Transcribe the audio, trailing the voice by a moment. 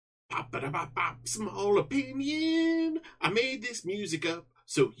Pop, small opinion. I made this music up,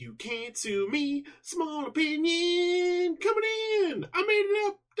 so you can't sue me. Small opinion coming in. I made it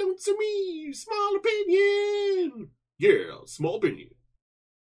up, don't sue me. Small opinion. Yeah, small opinion.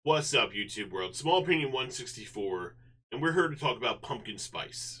 What's up, YouTube world? Small opinion 164, and we're here to talk about pumpkin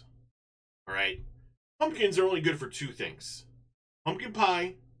spice. All right, pumpkins are only good for two things: pumpkin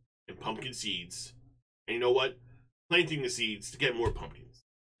pie and pumpkin seeds. And you know what? Planting the seeds to get more pumpkins.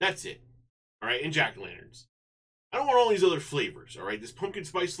 That's it. All right, and jack-o'-lanterns. I don't want all these other flavors, all right? This pumpkin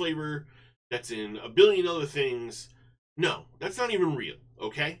spice flavor that's in a billion other things. No, that's not even real,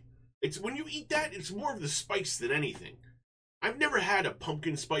 okay? It's when you eat that, it's more of the spice than anything. I've never had a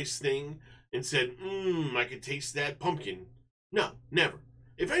pumpkin spice thing and said, I could taste that pumpkin. No, never.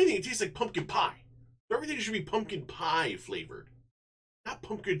 If anything, it tastes like pumpkin pie. So everything should be pumpkin pie flavored, not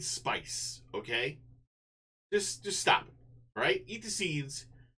pumpkin spice, okay? Just stop it, all right? Eat the seeds.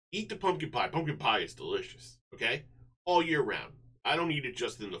 Eat the pumpkin pie. Pumpkin pie is delicious, okay? All year round. I don't eat it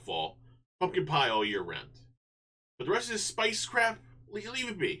just in the fall. Pumpkin pie all year round. But the rest of this spice crap, leave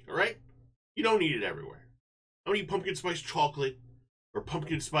it be, all right? You don't need it everywhere. I don't eat pumpkin spice chocolate or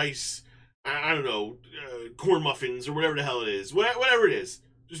pumpkin spice, I don't know, corn muffins or whatever the hell it is. Whatever it is,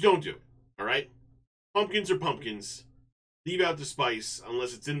 just don't do it, all right? Pumpkins are pumpkins. Leave out the spice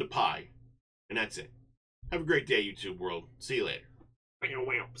unless it's in the pie, and that's it. Have a great day, YouTube world. See you later.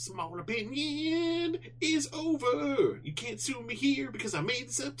 Small opinion is over. You can't sue me here because I made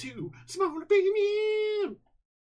this up too. Small opinion.